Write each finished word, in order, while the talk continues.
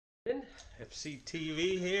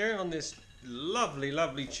FCTV here on this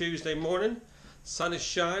lovely Tuesday morning. Sun is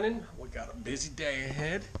shining. We got a busy day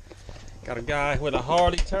ahead. Got a guy with a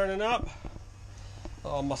Harley turning up.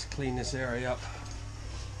 Oh, I must clean this area up.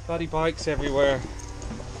 Bloody bikes everywhere.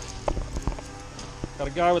 Got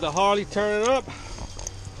a guy with a Harley turning up.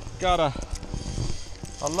 Got a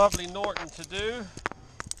lovely Norton to do.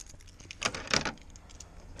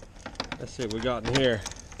 Let's see what we got in here.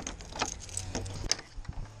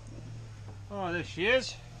 Oh, there she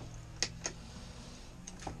is.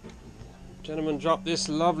 Gentleman dropped this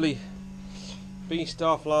lovely beast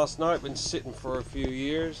off last night. Been sitting for a few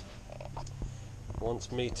years.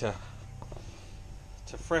 Wants me to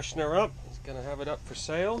freshen her up. He's gonna have it up for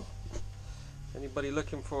sale. Anybody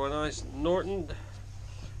looking for a nice Norton,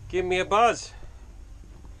 give me a buzz.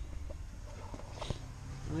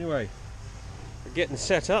 Anyway, we're getting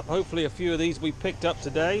set up. Hopefully a few of these we picked up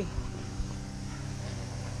today.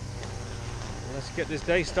 Let's get this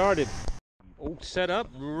day started. All set up,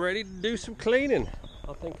 ready to do some cleaning.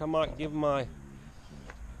 I think I might give my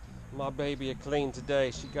baby a clean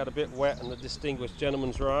today. She got a bit wet on the distinguished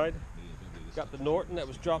gentleman's ride. Got the Norton that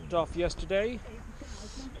was dropped off yesterday.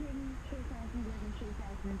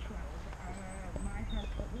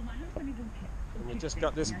 And we just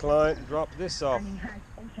got this client drop this off.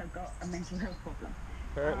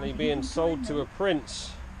 Apparently being sold to a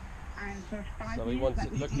prince. So he wants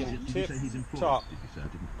it looking tip top.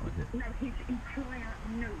 No, his employer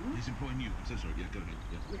knew. His employer knew. I'm so sorry. Yeah, go ahead.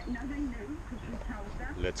 Yeah. Yeah, no, they knew because we told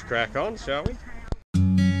them. Let's crack on, shall we?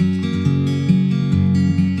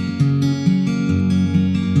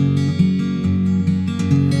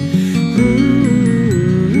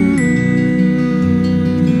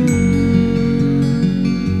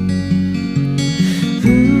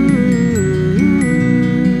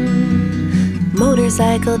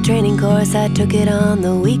 Motorcycle training course, I took it on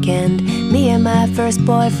the weekend. Me and my first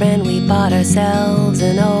boyfriend, we bought ourselves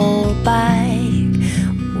an old bike.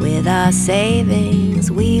 With our savings,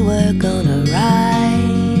 we were gonna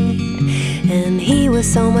ride. And he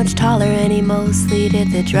was so much taller and he mostly did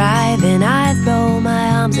the driving. I'd throw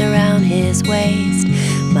my arms around his waist,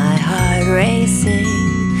 my heart racing.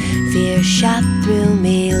 Fear shot through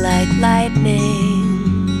me like lightning.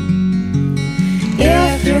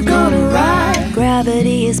 If you're gonna ride,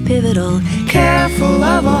 gravity is pivotal. Careful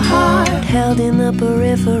of a heart held in the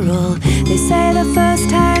peripheral. They say the first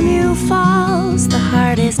time you fall's the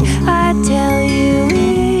hardest. I tell you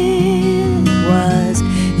it was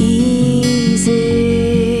easy.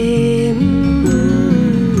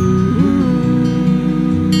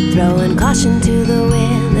 Throwing caution to the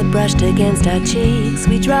wind that brushed against our cheeks,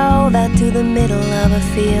 we drove out to the middle of a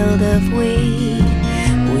field of wheat.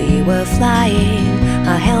 We were flying,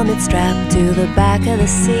 our helmets strapped to the back of the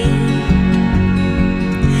seat,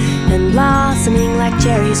 and blossoming like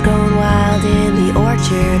cherries grown wild in the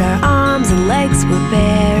orchard. Our arms and legs were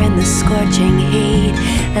bare in the scorching heat,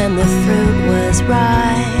 and the fruit was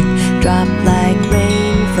ripe, dropped like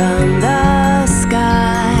rain from the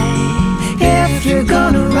sky. If you're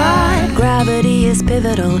gonna ride, gravity is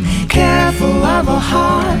pivotal. Careful of a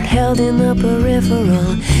heart held in the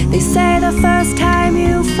peripheral. They say the first time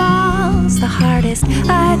you fall's the hardest.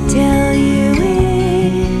 I tell you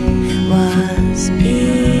it was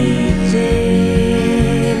easy.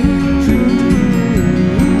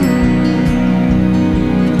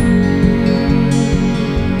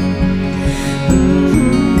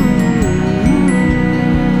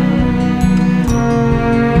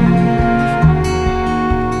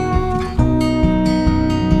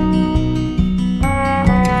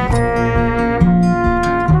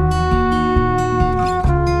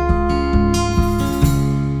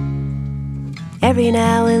 Every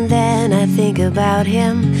now and then I think about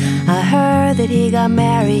him. I heard that he got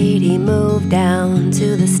married, he moved down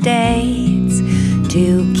to the States.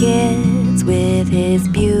 2 kids with his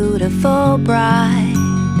beautiful bride.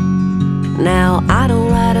 Now I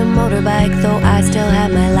don't ride a motorbike, though I still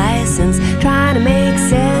have my license. Trying to make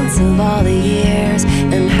sense of all the years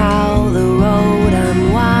and how the road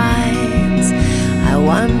unwinds. I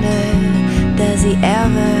wonder, does he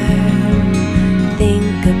ever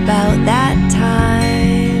think about that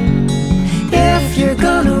time? If you're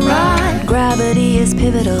gonna ride, gravity is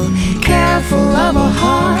pivotal. Careful of a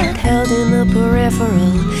heart held in the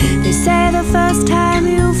peripheral. They say the first time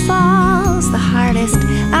you fall's the hardest.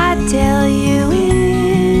 I tell you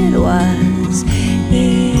it was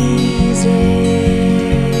easy.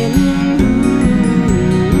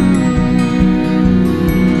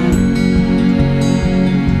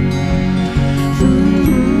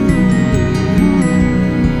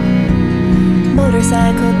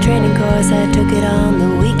 Motorcycle training course, I took it on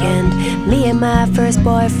the weekend. my first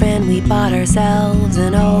boyfriend, we bought ourselves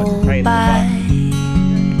an old bike.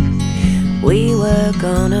 We were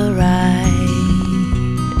gonna ride.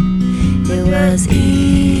 It was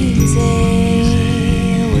easy.